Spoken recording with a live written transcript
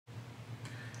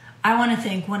I want to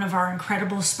thank one of our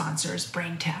incredible sponsors,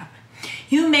 BrainTap.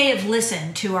 You may have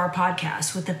listened to our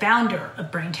podcast with the founder of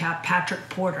BrainTap, Patrick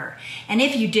Porter. And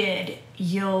if you did,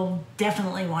 you'll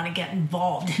definitely want to get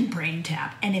involved in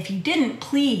BrainTap. And if you didn't,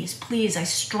 please, I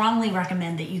strongly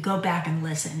recommend that you go back and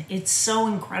listen. It's so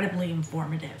incredibly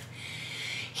informative.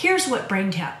 Here's what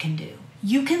BrainTap can do.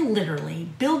 You can literally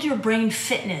build your brain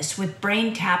fitness with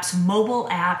BrainTap's mobile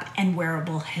app and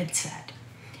wearable headset.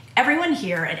 Everyone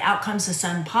here at Outcomes the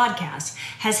Sun podcast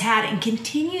has had and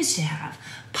continues to have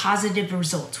positive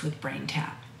results with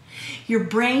BrainTap. Your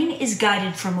brain is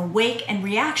guided from awake and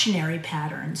reactionary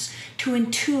patterns to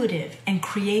intuitive and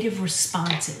creative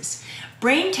responses.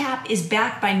 BrainTap is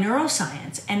backed by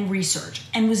neuroscience and research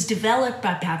and was developed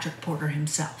by Patrick Porter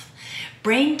himself.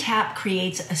 BrainTap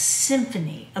creates a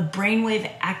symphony of brainwave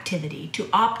activity to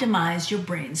optimize your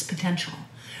brain's potential,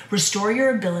 restore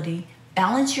your ability,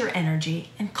 balance your energy,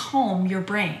 and calm your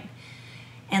brain.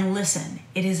 And listen,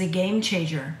 it is a game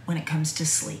changer when it comes to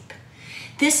sleep.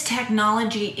 This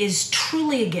technology is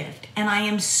truly a gift, and I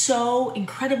am so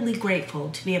incredibly grateful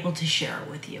to be able to share it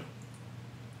with you.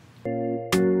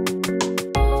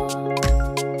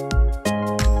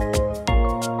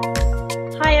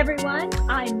 Hi, everyone.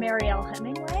 I'm Mariel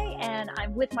Hemingway, and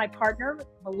I'm with my partner,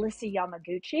 Melissa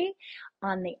Yamaguchi,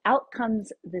 on the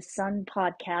Outcomes the Sun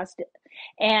podcast.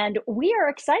 And we are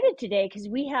excited today because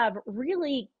we have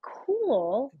really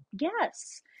cool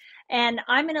guests. And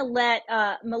I'm going to let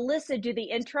Melissa do the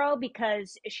intro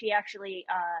because she actually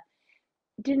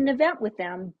did an event with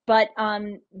them. But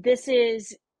this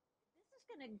is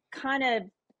going to kind of,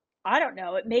 I don't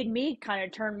know, it made me kind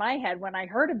of turn my head when I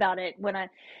heard about it,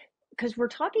 because we're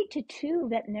talking to two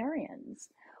veterinarians,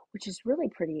 which is really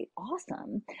pretty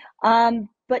awesome.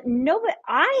 But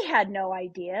I had no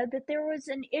idea that there was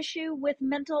an issue with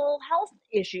mental health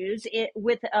issues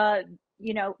with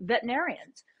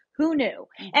veterinarians. Who knew?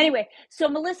 Anyway, so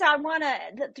Melissa, I want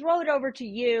to throw it over to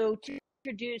you to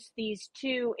introduce these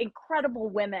two incredible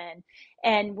women,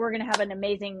 and we're going to have an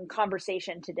amazing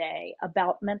conversation today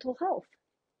about mental health.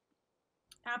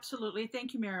 Absolutely.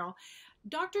 Thank you, Meryl.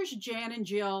 Doctors Jan and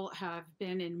Jill have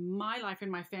been in my life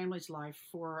and my family's life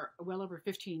for well over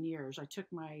 15 years. I took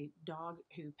my dog,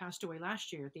 who passed away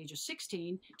last year at the age of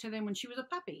 16, to them when she was a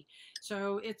puppy.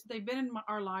 So they've been in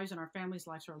our lives and our family's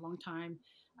lives for a long time.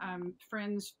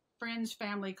 Friends,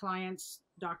 family, clients,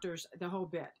 doctors, the whole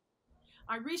bit.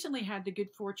 I recently had the good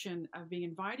fortune of being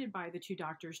invited by the two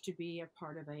doctors to be a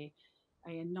part of a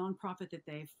nonprofit that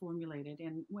they've formulated.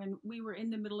 And when we were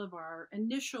in the middle of our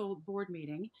initial board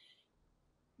meeting,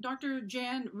 Dr.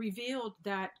 Jan revealed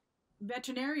that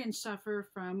veterinarians suffer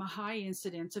from a high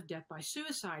incidence of death by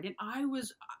suicide. And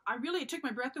it took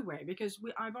my breath away because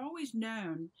I've always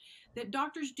known that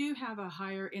doctors do have a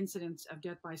higher incidence of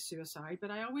death by suicide, but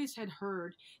I always had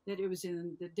heard that it was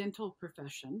in the dental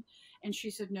profession. And she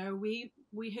said, no, we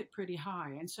hit pretty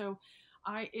high. And so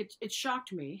it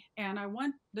shocked me. And I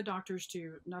want the doctors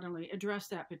to not only address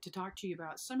that, but to talk to you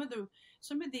about some of the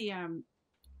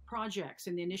projects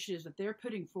and the initiatives that they're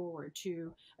putting forward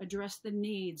to address the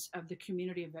needs of the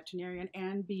community of veterinarian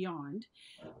and beyond.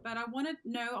 But I want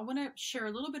to share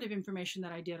a little bit of information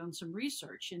that I did on some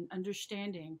research in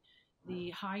understanding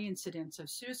the high incidence of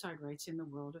suicide rates in the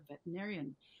world of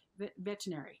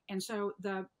veterinary. And so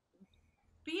the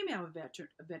female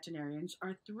veterinarians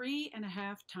are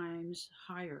 3.5 times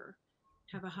higher,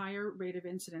 have a higher rate of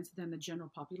incidence than the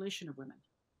general population of women.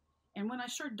 And when I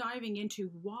started diving into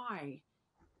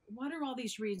what are all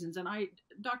these reasons? And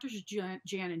Doctors Jan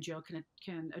and Jill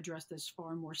can address this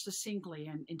far more succinctly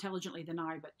and intelligently than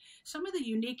I, but some of the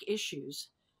unique issues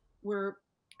were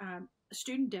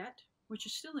student debt, which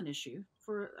is still an issue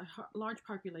for a large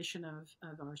population of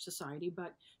our society,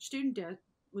 but student debt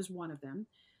was one of them.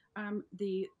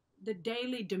 The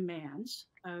daily demands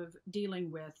of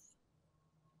dealing with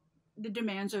the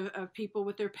demands of people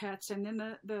with their pets, and then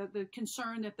the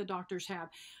concern that the doctors have.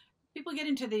 People get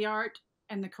into the art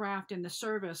and the craft and the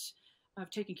service of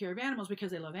taking care of animals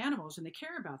because they love animals and they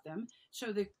care about them.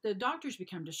 So the doctors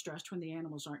become distressed when the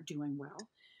animals aren't doing well.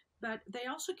 But they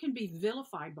also can be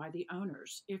vilified by the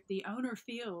owners. If the owner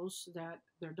feels that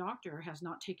their doctor has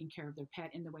not taken care of their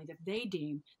pet in the way that they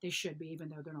deem they should be, even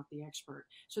though they're not the expert.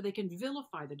 So they can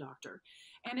vilify the doctor.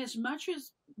 And as much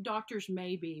as doctors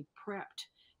may be prepped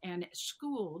and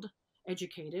schooled,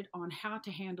 educated on how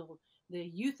to handle the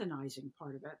euthanizing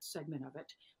segment of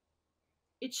it,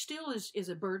 it still is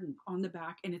a burden on the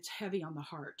back, and it's heavy on the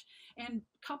heart. And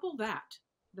couple that,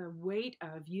 the weight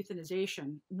of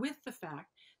euthanization, with the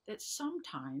fact that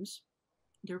sometimes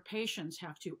their patients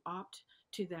have to opt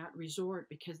to that resort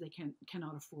because they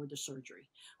cannot afford the surgery,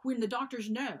 when the doctors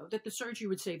know that the surgery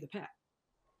would save the pet,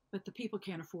 but the people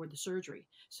can't afford the surgery.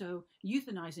 So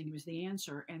euthanizing was the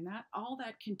answer, and that all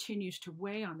that continues to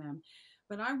weigh on them.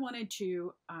 But I wanted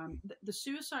to, the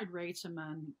suicide rates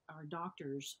among our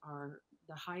doctors are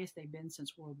the highest they've been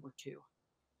since World War II.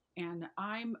 And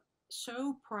I'm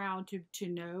so proud to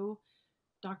know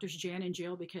Doctors Jan and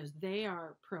Jill, because they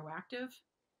are proactive,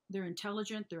 they're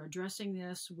intelligent, they're addressing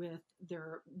this with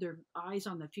their eyes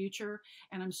on the future.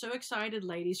 And I'm so excited,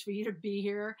 ladies, for you to be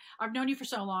here. I've known you for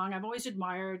so long. I've always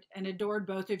admired and adored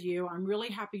both of you. I'm really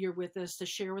happy you're with us to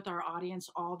share with our audience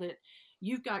all that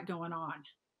you've got going on.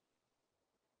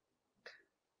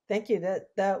 Thank you.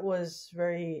 That was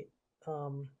very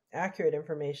accurate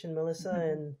information, Melissa,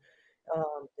 and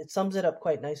it sums it up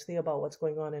quite nicely about what's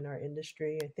going on in our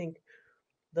industry. I think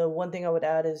the one thing I would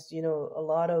add is, a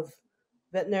lot of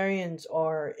veterinarians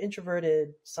are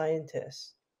introverted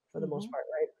scientists for the most part,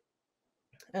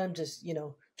 right? I'm just,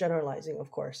 generalizing,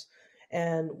 of course.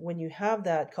 And when you have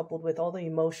that coupled with all the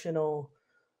emotional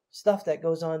stuff that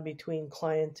goes on between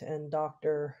client and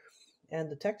doctor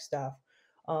and the tech staff,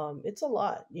 it's a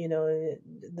lot.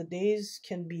 The days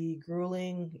can be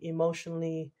grueling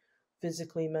emotionally,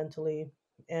 physically, mentally.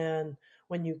 And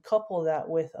when you couple that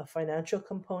with a financial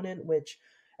component, which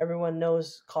everyone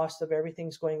knows cost of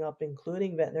everything's going up,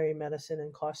 including veterinary medicine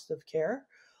and cost of care,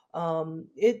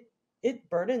 it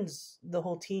burdens the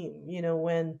whole team.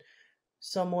 When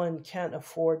someone can't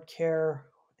afford care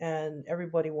and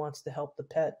everybody wants to help the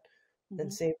pet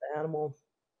and save the animal,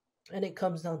 and it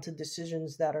comes down to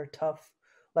decisions that are tough,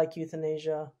 like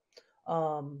euthanasia.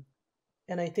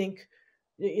 And I think,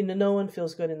 no one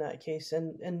feels good in that case.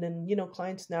 And then,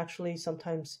 clients naturally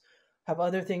sometimes have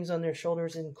other things on their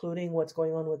shoulders, including what's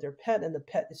going on with their pet. And the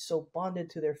pet is so bonded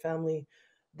to their family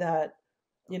that,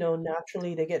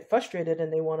 naturally they get frustrated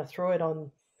and they want to throw it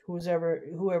on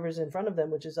whoever's in front of them,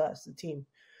 which is us, the team.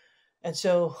 And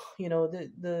so,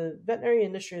 the veterinary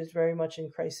industry is very much in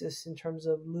crisis in terms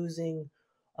of losing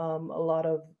a lot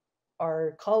of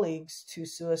our colleagues to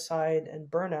suicide and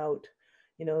burnout.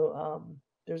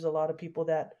 There's a lot of people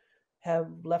that have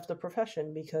left the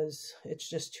profession because it's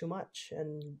just too much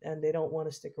and they don't want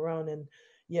to stick around. And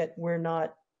yet we're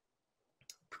not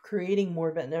creating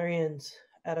more veterinarians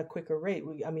at a quicker rate.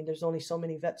 There's only so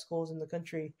many vet schools in the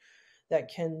country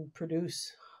that can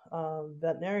produce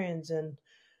veterinarians. And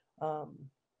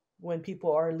when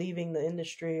people are leaving the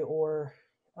industry or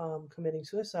committing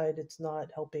suicide, it's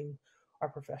not helping our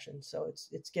profession. So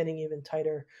it's getting even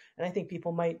tighter. And I think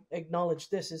people might acknowledge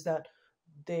this, is that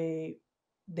they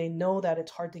know that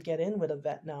it's hard to get in with a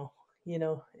vet now,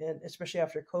 and especially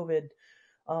after COVID,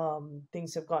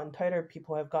 things have gotten tighter.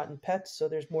 People have gotten pets, so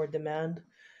there's more demand,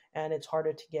 and it's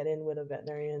harder to get in with a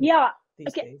veterinarian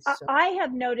these days. So. I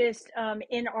have noticed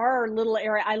in our little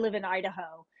area, I live in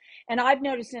Idaho, and I've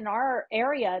noticed in our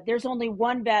area, there's only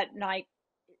one vet, and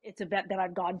it's a vet that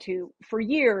I've gone to for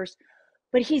years,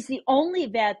 but he's the only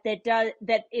vet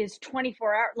that is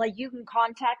 24 hours. Like, you can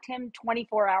contact him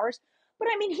 24 hours. But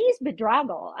he's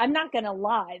bedraggled. I'm not going to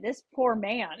lie. This poor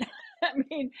man.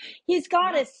 He's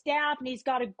got a staff and he's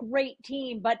got a great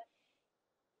team, but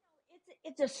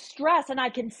it's a stress, and I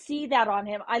can see that on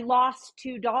him. I lost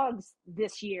 2 dogs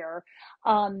this year.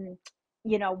 One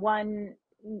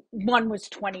was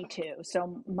 22.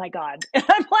 So my God,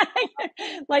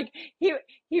 like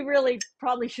he really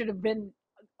probably should have been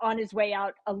on his way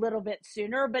out a little bit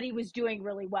sooner, but he was doing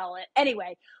really well.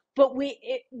 Anyway. But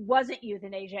it wasn't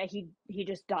euthanasia. He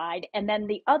just died. And then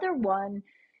the other one,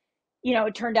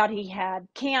 it turned out he had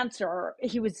cancer.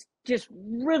 He was just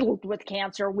riddled with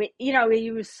cancer.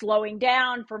 He was slowing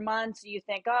down for months. You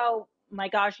think, oh my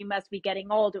gosh, he must be getting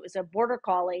old. It was a border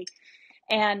collie.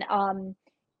 And,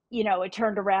 it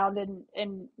turned around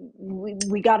and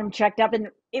we got him checked up, and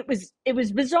it was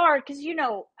bizarre because,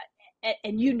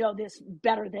 and this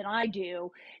better than I do,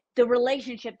 the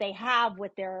relationship they have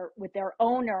with their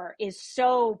owner is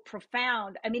so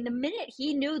profound. The minute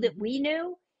he knew that we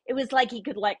knew, it was like he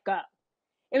could let go.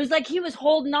 It was like he was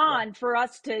holding on for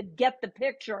us to get the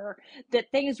picture that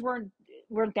things weren't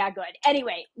that good.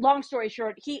 Anyway, long story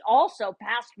short, he also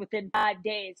passed within 5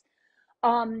 days.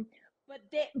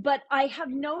 But I have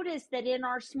noticed that in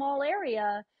our small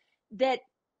area that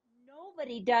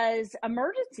nobody does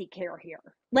emergency care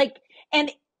here.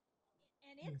 And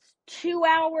it's 2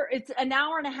 hours, it's an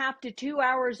hour and a half to 2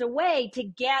 hours away to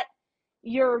get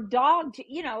your dog to,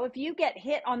 if you get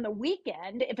hit on the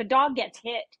weekend, if a dog gets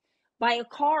hit by a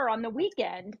car on the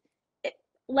weekend,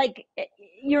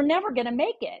 you're never going to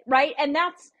make it. Right. And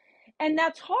that's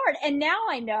hard. And now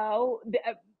I know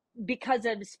because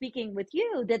of speaking with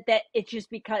you that it's just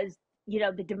because,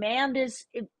 the demand is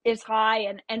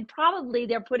high, and probably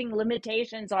they're putting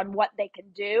limitations on what they can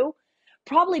do,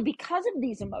 probably because of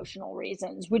these emotional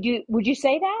reasons. Would you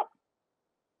say that?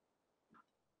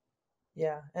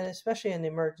 Yeah, and especially in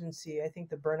emergency, I think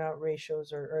the burnout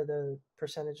ratios or the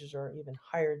percentages are even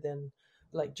higher than,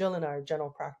 like, Jill and I are general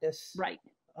practice Right.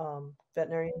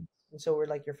 veterinarians, and so we're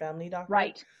like your family doctor.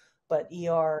 Right. But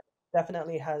ER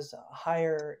definitely has a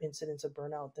higher incidence of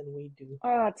burnout than we do.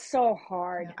 Oh, it's so Yeah,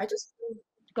 hard. I just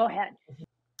Go ahead.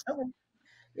 okay.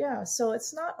 Yeah, so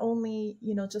it's not only,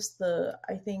 just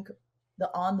I think the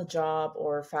on the job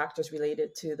or factors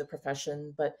related to the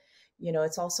profession, but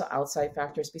it's also outside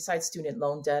factors besides student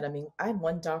loan debt. I mean, I had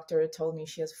one doctor told me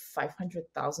she has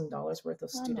 $500,000 worth of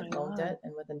Oh my student loan God. debt,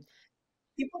 and within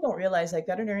people don't realize, like,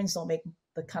 veterinarians don't make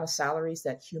the kind of salaries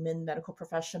that human medical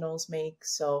professionals make.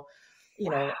 So,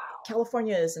 Wow.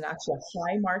 California is an actual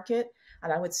high market,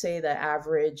 and I would say the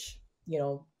average,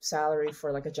 salary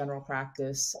for like a general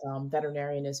practice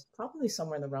veterinarian is probably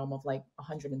somewhere in the realm of like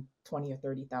 120 or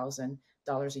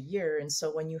 $30,000 a year. And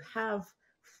so when you have,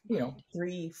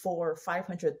 three, four,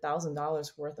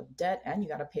 $500,000 worth of debt, and you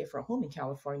got to pay for a home in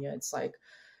California, it's like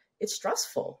it's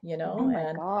stressful, Oh my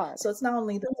and God. so it's not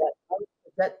only the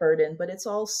debt burden, but it's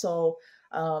also,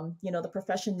 the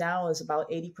profession now is about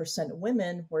 80%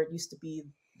 women, where it used to be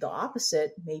the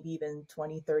opposite, maybe even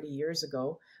 20, 30 years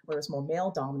ago, where it was more male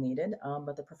dominated.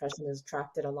 But the profession has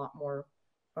attracted a lot more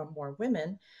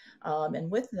women.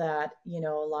 And with that, a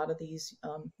lot of these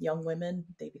young women,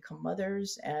 they become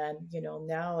mothers. And,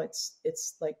 now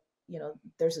it's like,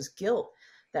 there's this guilt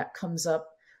that comes up,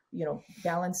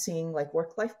 balancing like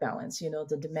work-life balance,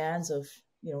 the demands of,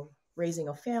 raising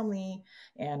a family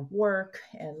and work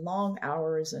and long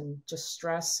hours and just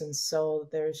stress. And so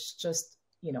there's just,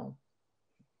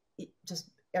 just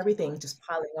everything just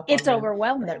piling up on It's them. And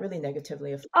overwhelming. that really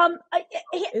negatively affects. Um,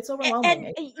 It's and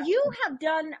overwhelming. you have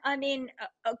done, I mean,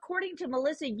 according to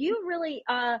Melissa, you really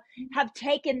have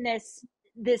taken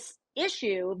this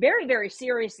issue very, very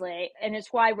seriously, and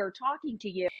it's why we're talking to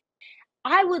you.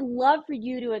 I would love for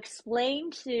you to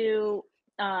explain to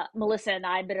Melissa and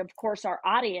I, but of course our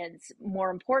audience, more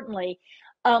importantly,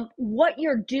 what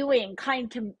you're doing,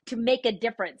 kind of to make a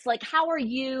difference. Like, how are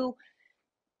you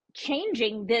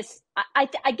changing this? I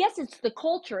guess it's the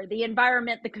culture, the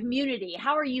environment, the community.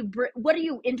 How are you? What are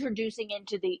you introducing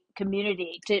into the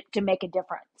community to make a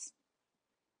difference?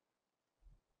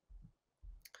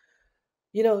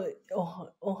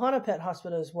 Ohana Pet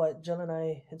Hospital is what Jill and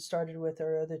I had started with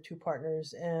our other two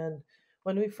partners. And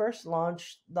when we first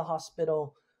launched the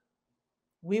hospital,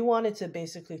 we wanted to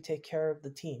basically take care of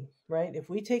the team, right? If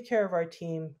we take care of our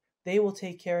team, they will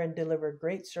take care and deliver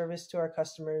great service to our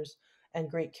customers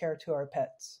and great care to our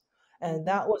pets. And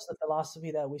that was the philosophy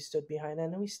that we stood behind,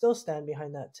 and we still stand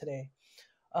behind that today.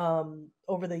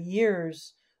 Over the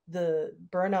years, the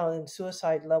burnout and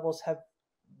suicide levels have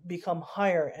become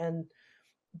higher,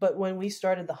 but when we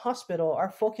started the hospital, our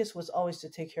focus was always to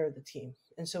take care of the team.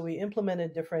 And so we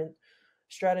implemented different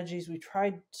strategies. We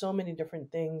tried so many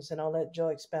different things, and I'll let Joe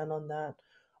expand on that.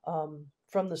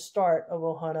 From the start of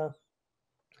Ohana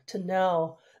to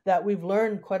now, that we've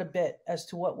learned quite a bit as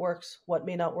to what works, what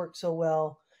may not work so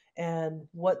well, and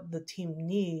what the team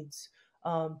needs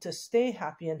to stay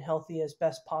happy and healthy as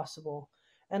best possible.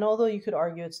 And although you could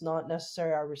argue it's not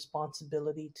necessarily our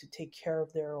responsibility to take care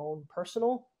of their own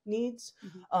personal needs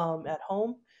at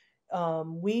home,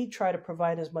 we try to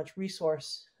provide as much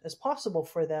resource as possible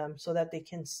for them so that they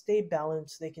can stay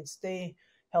balanced, they can stay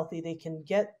healthy, they can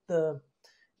get the,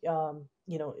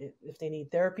 if they need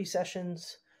therapy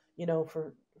sessions,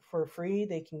 for free,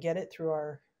 they can get it through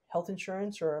our health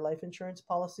insurance or our life insurance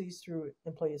policies through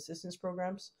employee assistance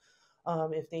programs.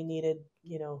 If they needed,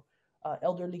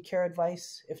 elderly care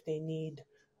advice, if they need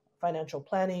financial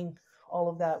planning, all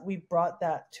of that, we brought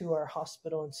that to our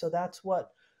hospital. And so that's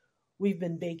what we've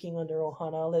been baking under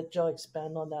Ohana. I'll let Joe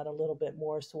expand on that a little bit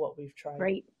more as to what we've tried.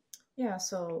 Great. Yeah.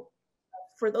 So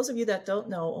for those of you that don't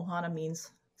know, Ohana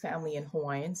means family in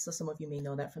Hawaiian. So some of you may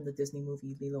know that from the Disney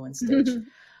movie Lilo and Stitch.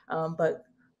 But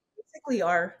basically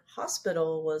our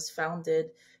hospital was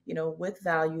founded, with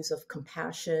values of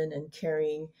compassion and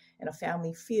caring and a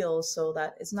family feel, so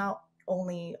that it's not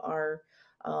only our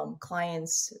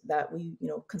clients that we,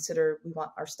 consider we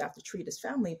want our staff to treat as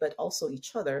family, but also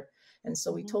each other. And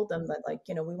so we told them that, like,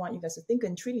 we want you guys to think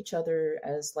and treat each other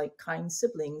as like kind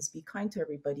siblings, be kind to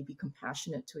everybody, be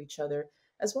compassionate to each other,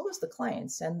 as well as the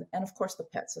clients and of course the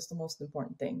pets. That's the most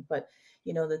important thing. But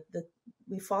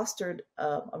we fostered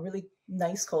a really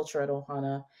nice culture at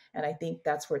Ohana, and I think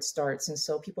that's where it starts. And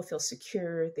so people feel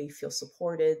secure, they feel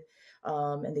supported.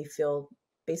 and they feel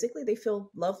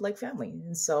loved like family.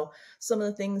 And so some of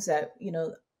the things that,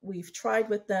 we've tried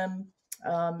with them,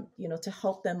 to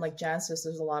help them, like Jan says,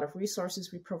 there's a lot of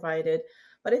resources we provided.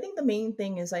 But I think the main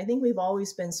thing is, I think we've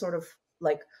always been sort of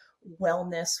like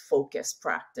wellness focused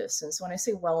practice. And so when I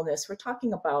say wellness, we're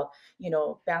talking about,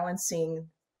 balancing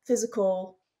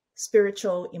physical,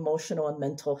 spiritual, emotional, and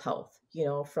mental health,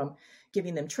 from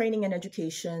giving them training and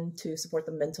education to support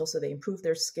the mental so they improve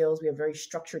their skills. We have very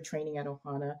structured training at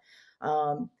Ohana.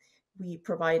 We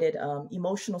provided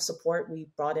emotional support. We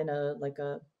brought in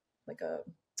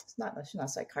she's not a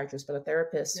psychiatrist, but a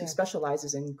therapist who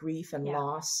specializes in grief and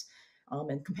loss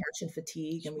and compassion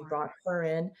fatigue. And we brought her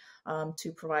in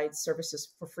to provide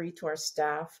services for free to our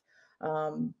staff.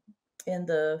 In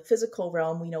the physical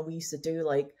realm, we used to do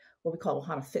like what we call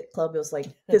Ohana Fit Club. It was like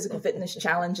physical fitness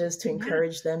challenges to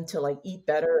encourage them to like eat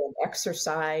better and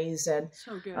exercise. And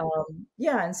So good.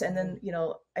 and then,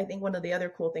 I think one of the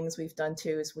other cool things we've done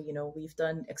too is we've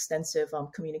done extensive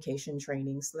communication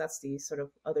training. So that's the sort of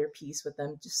other piece with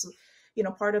them. Just,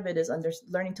 part of it is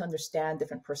learning to understand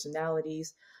different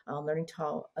personalities, learning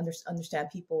to understand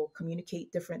people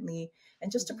communicate differently,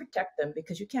 and just to protect them,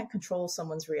 because you can't control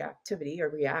someone's reactivity or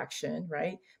reaction,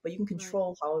 right? But you can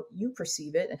control how you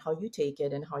perceive it and how you take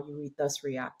it and how you thus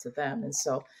react to them. And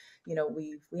so,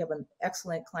 we have an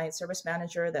excellent client service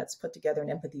manager that's put together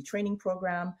an empathy training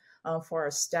program for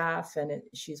our staff, and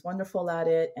she's wonderful at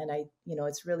it. And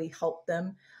it's really helped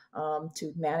them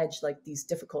to manage like these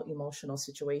difficult emotional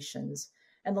situations.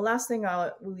 And the last thing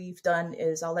we've done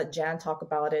is, I'll let Jan talk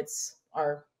about it. It's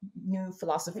our new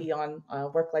philosophy on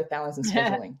work-life balance and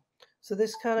scheduling. So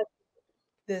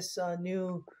this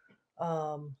new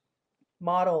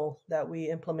model that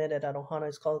we implemented at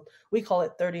Ohana we call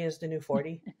it 30 is the new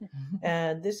 40.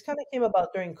 And this kind of came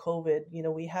about during COVID.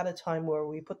 We had a time where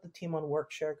we put the team on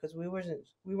work share because we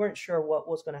weren't sure what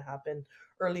was going to happen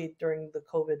early during the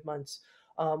COVID months,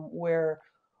 where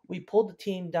we pulled the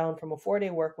team down from a 4-day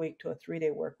work week to a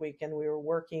 3-day work week, and we were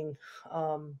working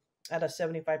at a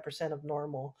 75% of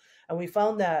normal. And we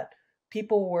found that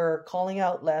people were calling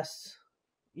out less.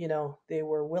 They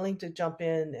were willing to jump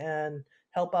in and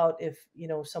help out if,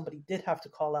 somebody did have to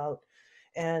call out.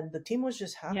 And the team was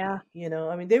just happy.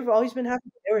 They've always been happy.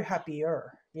 They were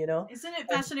happier, Isn't it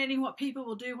fascinating what people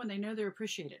will do when they know they're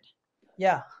appreciated?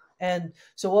 Yeah. And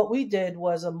so what we did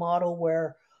was a model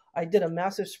where I did a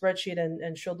massive spreadsheet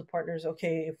and showed the partners,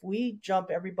 okay, if we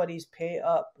jump everybody's pay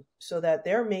up so that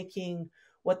they're making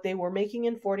what they were making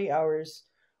in 40 hours,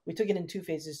 we took it in 2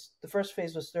 phases. The first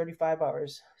phase was 35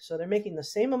 hours. So they're making the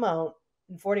same amount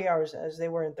in 40 hours as they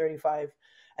were in 35.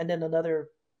 And then another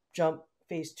jump,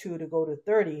 phase 2, to go to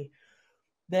 30.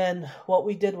 Then what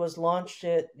we did was launched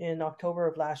it in October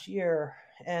of last year.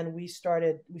 And we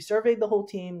surveyed the whole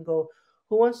team, who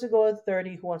wants to go at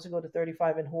 30, who wants to go to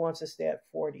 35, and who wants to stay at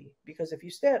 40? Because if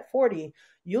you stay at 40,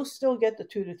 you'll still get the $2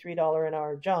 to $3 an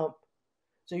hour jump.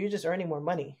 So you're just earning more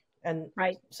money. And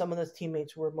some of the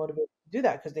teammates were motivated to do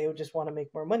that because they would just want to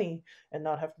make more money and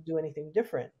not have to do anything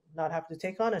different, not have to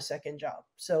take on a second job.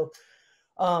 So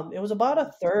it was about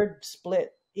a third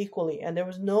split equally. And there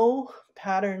was no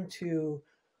pattern to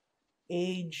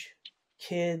age,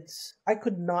 kids. I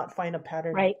could not find a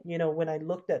pattern, when I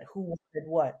looked at who wanted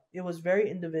what. It was very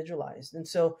individualized. And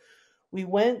so we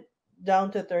went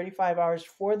down to 35 hours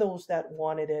for those that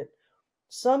wanted it.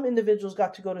 Some individuals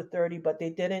got to go to 30, but they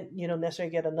didn't,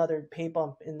 necessarily get another pay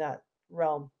bump in that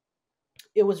realm.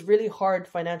 It was really hard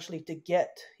financially to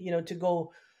get, to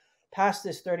go past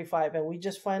this 35. And we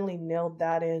just finally nailed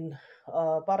that in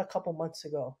about a couple months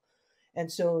ago. And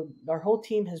so our whole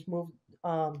team has moved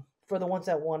for the ones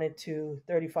that wanted to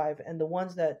 35, and the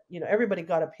ones that, everybody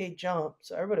got a paid jump.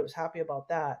 So everybody was happy about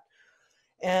that.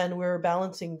 And we're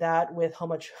balancing that with how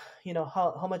much,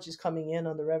 how much is coming in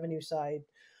on the revenue side,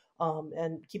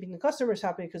 and keeping the customers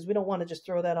happy, because we don't want to just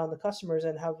throw that on the customers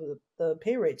and have the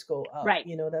pay rates go up.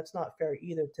 That's not fair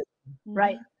either to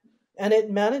them. And it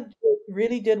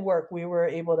really did work. We were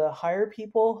able to hire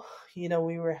people.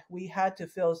 We had to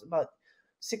fill about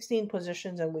 16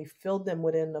 positions, and we filled them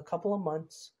within a couple of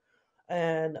months.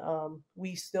 And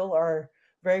we still are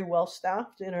very well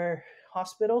staffed in our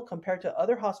hospital compared to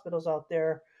other hospitals out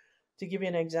there. To give you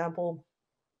an example,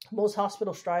 most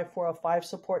hospitals strive for a 5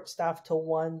 support staff to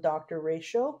 1 doctor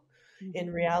ratio. Mm-hmm.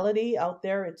 In reality, out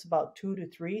there, it's about 2 to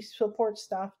 3 support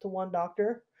staff to 1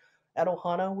 doctor. At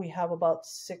Ohana, we have about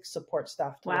 6 support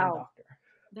staff to 1 doctor.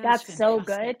 That's so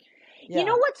good. Yeah. You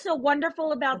know what's so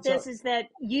wonderful about this is that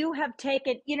you have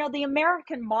taken, the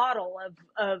American model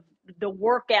of the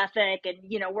work ethic, and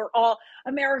we're all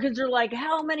Americans are like,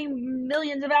 how many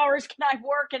millions of hours can I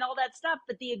work and all that stuff,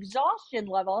 but the exhaustion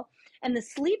level and the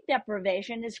sleep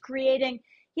deprivation is creating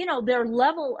their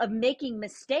level of making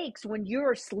mistakes when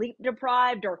you're sleep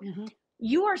deprived, or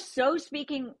you are so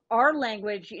speaking our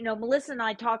language. Melissa and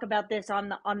I talk about this on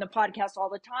the podcast all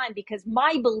the time, because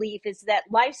my belief is that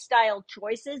lifestyle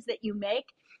choices that you make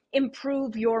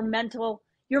improve your mental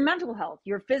health,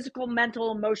 your physical,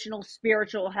 mental, emotional,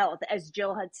 spiritual health, as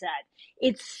Jill had said.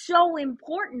 It's so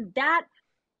important that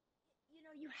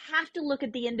you have to look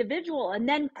at the individual, and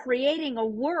then creating a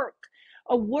work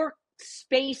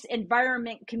space,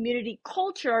 environment, community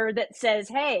culture that says,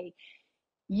 hey,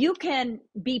 you can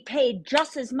be paid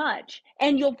just as much,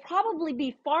 and you'll probably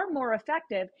be far more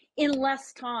effective in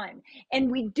less time.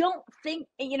 And we don't think,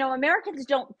 Americans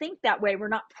don't think that way. We're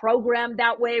not programmed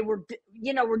that way. We're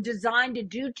designed to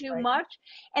do too much.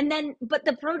 And then, but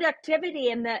the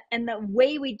productivity and the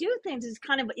way we do things is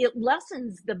it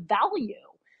lessens the value,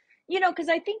 because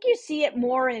I think you see it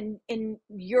more in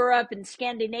Europe and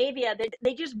Scandinavia, that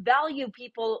they just value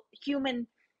people, human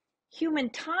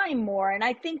time more. And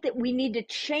I think that we need to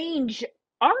change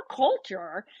our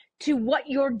culture to what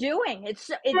you're doing. It's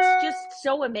just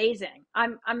so amazing.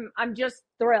 I'm just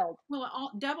thrilled. Well,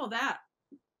 I'll double that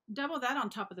on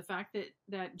top of the fact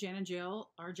that Jen and Jill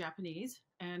are Japanese,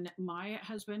 and my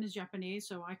husband is Japanese,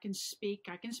 so I can speak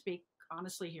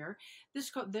honestly here.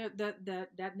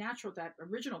 That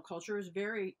original culture is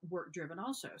very work driven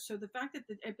also. So the fact that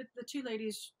the two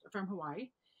ladies from Hawaii,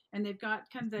 and they've got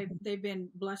they've been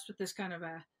blessed with this kind of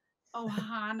a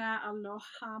ohana,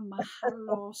 aloha,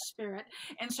 mahalo spirit.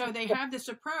 And so they have this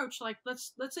approach, like,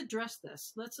 let's address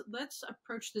this. Let's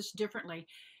approach this differently.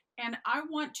 And I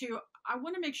want to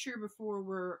make sure before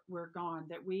we're gone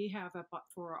that we have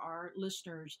for our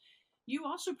listeners, you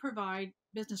also provide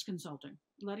business consulting,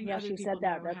 letting other people said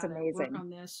that. know That's how amazing. to work on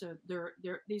this. So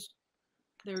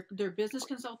their business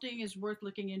consulting is worth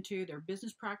looking into. Their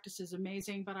business practice is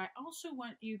amazing. But I also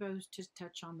want you both to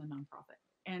touch on the nonprofit,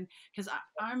 and because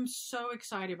I'm so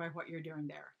excited by what you're doing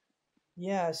there.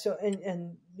 Yeah. So,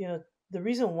 and the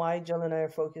reason why Jill and I are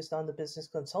focused on the business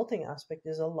consulting aspect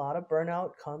is a lot of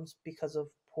burnout comes because of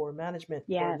poor management,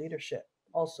 poor leadership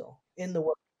also in the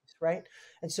workplace, right?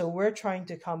 And so we're trying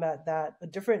to combat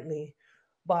that differently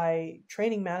by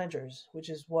training managers, which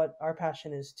is what our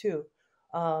passion is too,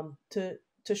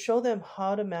 to show them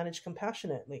how to manage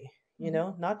compassionately,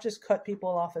 not just cut people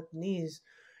off at the knees,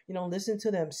 listen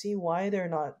to them, see why they're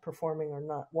not performing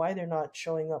or why they're not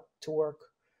showing up to work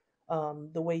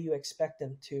the way you expect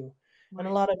them to. Right. And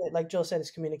a lot of it, like Jill said,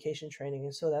 is communication training.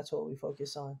 And so that's what we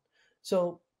focus on.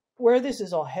 So where this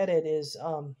is all headed is,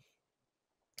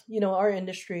 our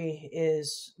industry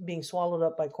is being swallowed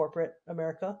up by corporate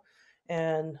America.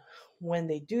 And when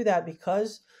they do that,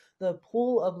 because the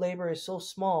pool of labor is so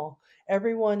small,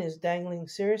 everyone is dangling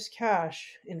serious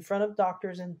cash in front of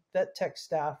doctors and vet tech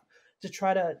staff to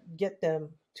try to get them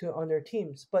on their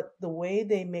teams. But the way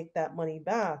they make that money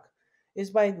back is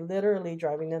by literally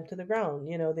driving them to the ground.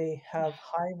 They have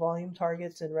high volume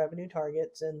targets and revenue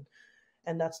targets, and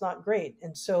that's not great.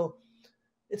 And so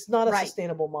it's not a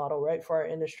sustainable model, right, for our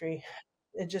industry.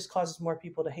 It just causes more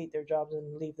people to hate their jobs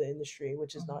and leave the industry,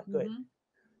 which is not good.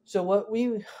 So what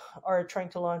we are trying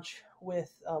to launch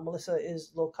with Melissa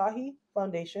is Lokahi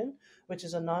Foundation, which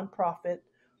is a nonprofit.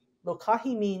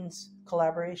 Lokahi means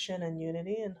collaboration and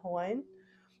unity in Hawaiian.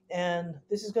 And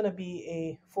this is going to be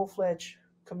a full-fledged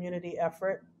community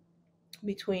effort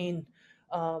between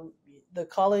the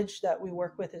college that we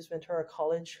work with is Ventura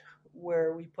College,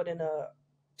 where we put in a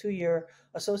 2-year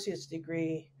associate's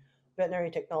degree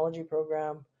veterinary technology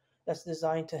program that's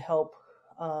designed to help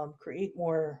create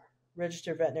more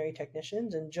registered veterinary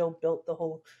technicians. And Joe built the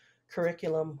whole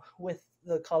curriculum with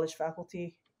the college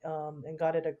faculty and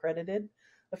got it accredited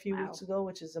a few weeks ago,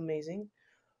 which is amazing.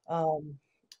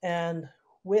 And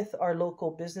with our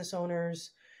local business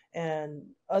owners and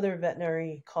other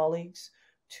veterinary colleagues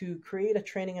to create a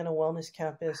training and a wellness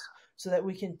campus so that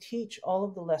we can teach all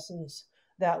of the lessons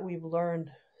that we've learned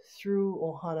through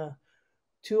Ohana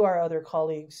to our other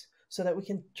colleagues so that we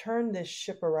can turn this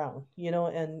ship around,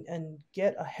 and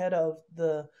get ahead of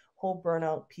the whole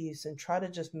burnout piece and try to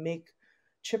just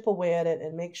chip away at it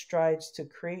and make strides to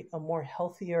create a more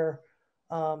healthier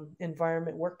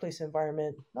workplace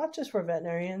environment, not just for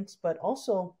veterinarians, but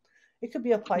also it could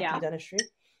be applied to dentistry.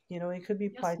 It could be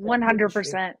applied to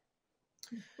 100%.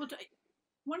 Well,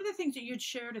 one of the things that you'd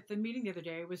shared at the meeting the other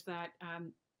day was that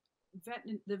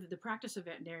the practice of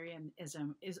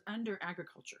veterinarianism is under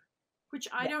agriculture, which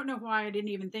I don't know why I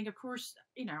didn't even think. Of course,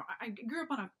 I grew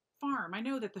up on a farm. I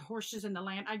know that the horses and the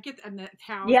land, I get, and the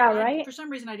cows, Yeah, but right. for some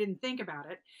reason I didn't think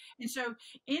about it. And so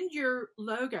in your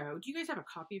logo, do you guys have a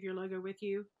copy of your logo with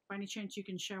you? By any chance you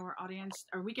can show our audience,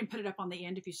 or we can put it up on the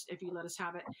end if you let us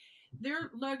have it.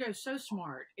 Their logo is so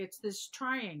smart. It's this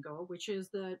triangle, which is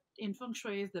in feng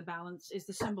shui is the balance, is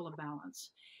the symbol of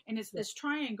balance. And it's this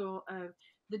triangle of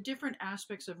the different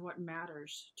aspects of what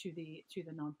matters to the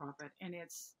nonprofit. And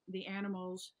it's the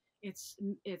animals, it's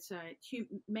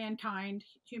mankind,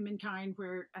 humankind,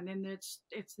 and then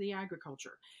it's the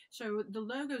agriculture. So the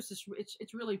logo's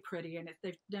it's really pretty, and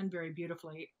they've done very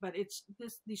beautifully. But it's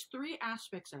these three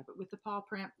aspects of it, with the paw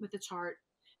print, with its heart.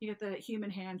 You got the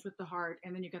human hands with the heart,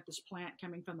 and then you got this plant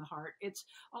coming from the heart. It's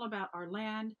all about our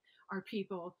land, our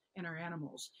people, and our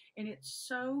animals, and it's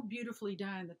so beautifully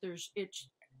done that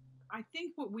I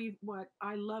think what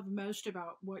I love most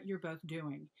about what you're both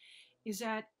doing is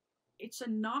that it's a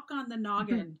knock on the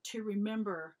noggin to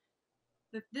remember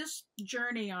that this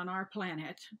journey on our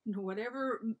planet,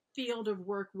 whatever field of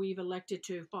work we've elected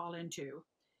to fall into,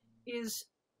 is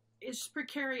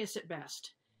precarious at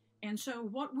best. And so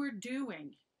what we're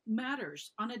doing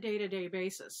matters on a day-to-day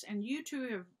basis. And you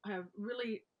two have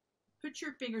really put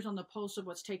your fingers on the pulse of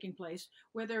what's taking place,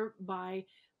 whether by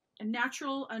a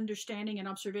natural understanding and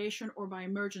observation or by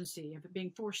emergency of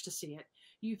being forced to see it.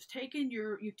 You've taken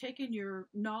your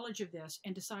knowledge of this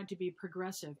and decided to be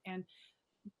progressive. And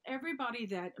everybody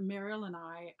that Mariel and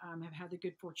I have had the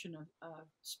good fortune of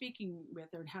speaking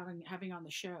with or having on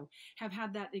the show have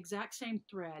had that exact same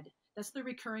thread. That's the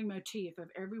recurring motif of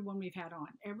everyone we've had on.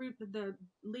 The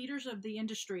leaders of the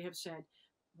industry have said,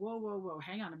 whoa,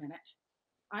 hang on a minute.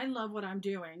 I love what I'm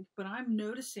doing, but I'm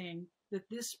noticing that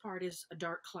this part is a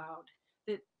dark cloud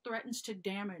that threatens to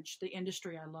damage the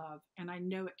industry I love, and I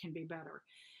know it can be better.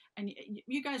 And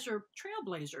you guys are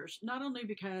trailblazers, not only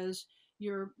because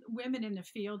you're women in a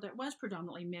field that was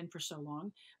predominantly men for so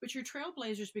long, but you're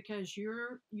trailblazers because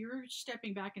you're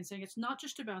stepping back and saying it's not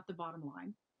just about the bottom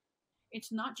line.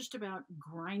 It's not just about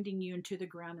grinding you into the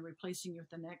ground and replacing you with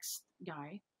the next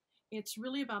guy. It's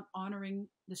really about honoring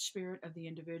the spirit of the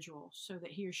individual so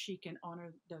that he or she can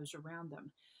honor those around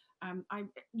them.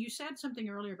 You said something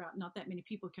earlier about not that many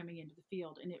people coming into the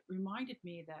field, and it reminded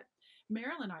me that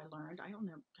Mariel and I learned, I don't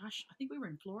know, gosh, I think we were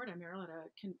in Florida, Mariel, at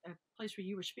a place where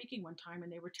you were speaking one time,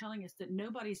 and they were telling us that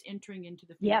nobody's entering into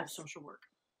the field of social work.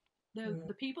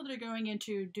 The people that are going in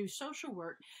to do social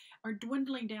work are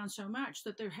dwindling down so much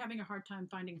that they're having a hard time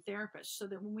finding therapists. So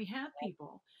that when we have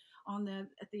people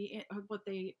at the what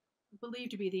they believe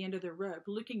to be the end of their rope,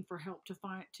 looking for help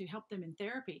to help them in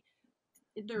therapy,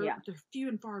 they're few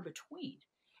and far between.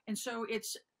 And so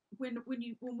it's when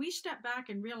we step back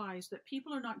and realize that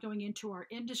people are not going into our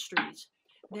industries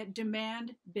that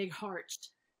demand big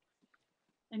hearts,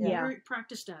 and your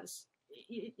practice does.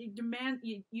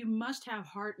 You must have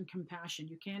heart and compassion.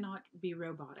 You cannot be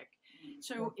robotic.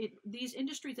 So these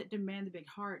industries that demand the big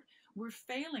heart, we're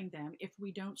failing them if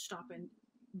we don't stop and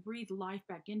breathe life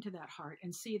back into that heart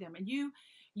and see them. And you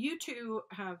two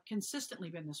have consistently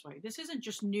been this way. This isn't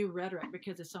just new rhetoric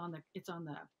because it's on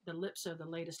the lips of the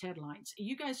latest headlines.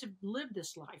 You guys have lived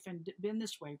this life and been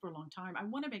this way for a long time. I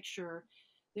want to make sure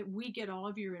that we get all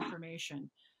of your information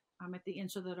at the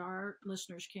end so that our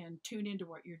listeners can tune into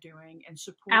what you're doing and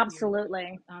support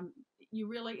Absolutely.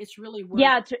 It's really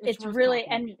worth it's really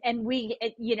copying. And we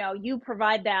you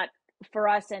provide that for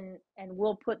us, and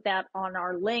we'll put that on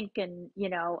our link, and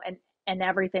and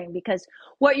everything, because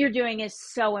what you're doing is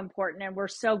so important, and we're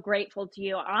so grateful to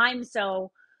you. I'm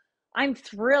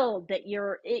thrilled that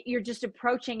you're just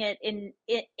approaching it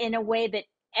in a way that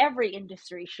every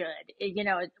industry should,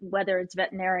 whether it's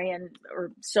veterinarian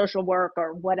or social work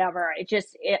or whatever.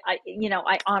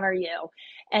 I honor you.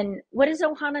 And what does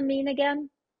Ohana mean again?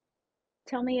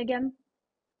 Tell me again.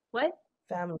 What?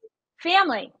 Family.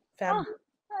 Family.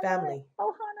 Family.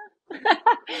 Ohana.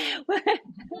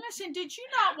 Listen, did you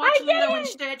not watch Lilo and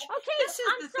Stitch? Okay, this is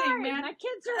I'm the sorry. thing, man. My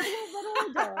kids are a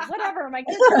little bit older. Whatever. My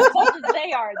kids are as old as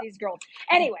they are, these girls.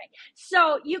 Anyway,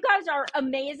 so you guys are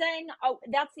amazing. Oh,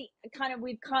 that's the kind of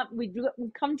we've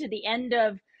come to the end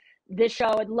of this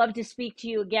show. I'd love to speak to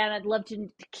you again. I'd love to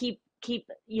keep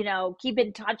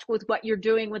in touch with what you're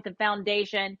doing with the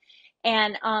foundation.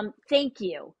 And thank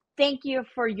you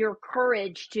for your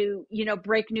courage to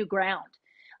break new ground.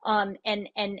 And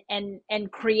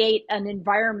create an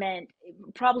environment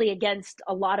probably against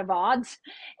a lot of odds,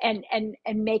 and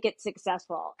make it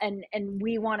successful. And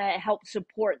we want to help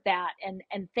support that.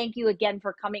 And thank you again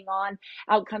for coming on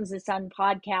Out Comes the Sun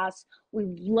podcast.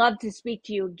 We'd love to speak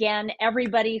to you again.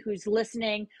 Everybody who's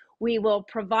listening, we will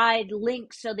provide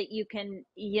links so that you can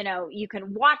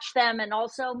watch them and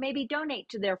also maybe donate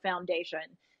to their foundation.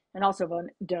 And also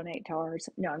donate to ours.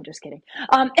 No, I'm just kidding.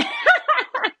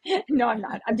 No, I'm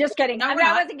not. I'm just kidding. No, I we're mean, I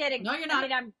not. wasn't kidding. No, you're I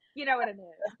not. mean, you know what I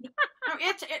mean. No,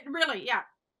 it really, yeah.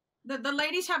 The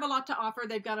ladies have a lot to offer.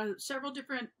 They've got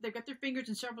they've got their fingers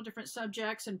in several different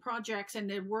subjects and projects, and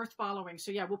they're worth following.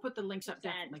 So yeah, we'll put the links up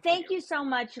definitely. Thank you so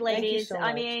much, Thank you ladies. so I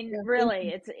much. mean, Yeah,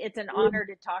 really, it's an honor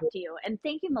to talk to you. And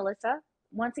thank you, Melissa,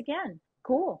 once again.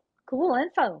 Cool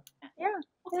info. Yeah.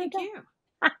 Well, thank you.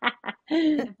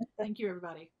 Thank you,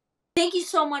 everybody. Thank you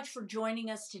so much for joining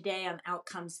us today on Out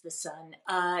Comes the Sun.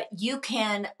 You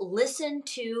can listen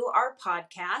to our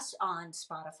podcast on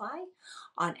Spotify,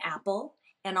 on Apple,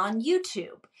 and on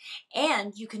YouTube.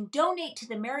 And you can donate to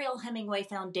the Mariel Hemingway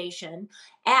Foundation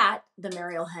at the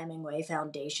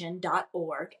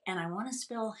marielhemingwayfoundation.org. And I want to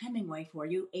spell Hemingway for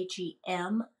you,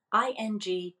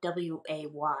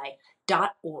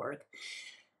 HEMINGWAY.org.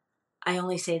 I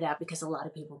only say that because a lot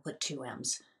of people put 2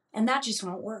 M's, and that just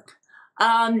won't work.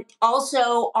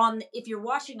 Also, if you're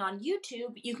watching on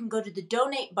YouTube, you can go to the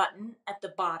donate button at the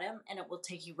bottom, and it will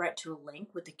take you right to a link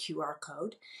with the QR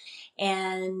code.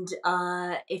 And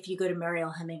if you go to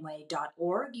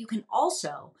marielhemingway.org, you can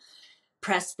also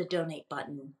press the donate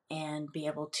button and be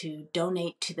able to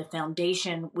donate to the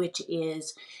foundation, which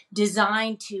is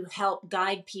designed to help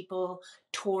guide people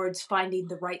towards finding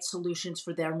the right solutions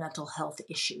for their mental health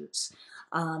issues.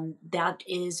 That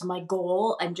is my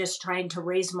goal. I'm just trying to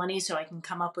raise money so I can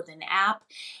come up with an app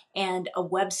and a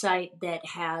website that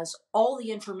has all the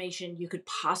information you could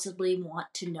possibly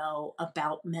want to know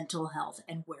about mental health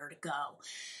and where to go.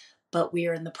 But we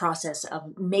are in the process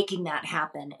of making that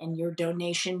happen, and your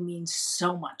donation means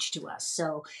so much to us.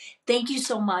 So thank you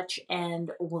so much,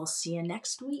 and we'll see you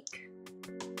next week.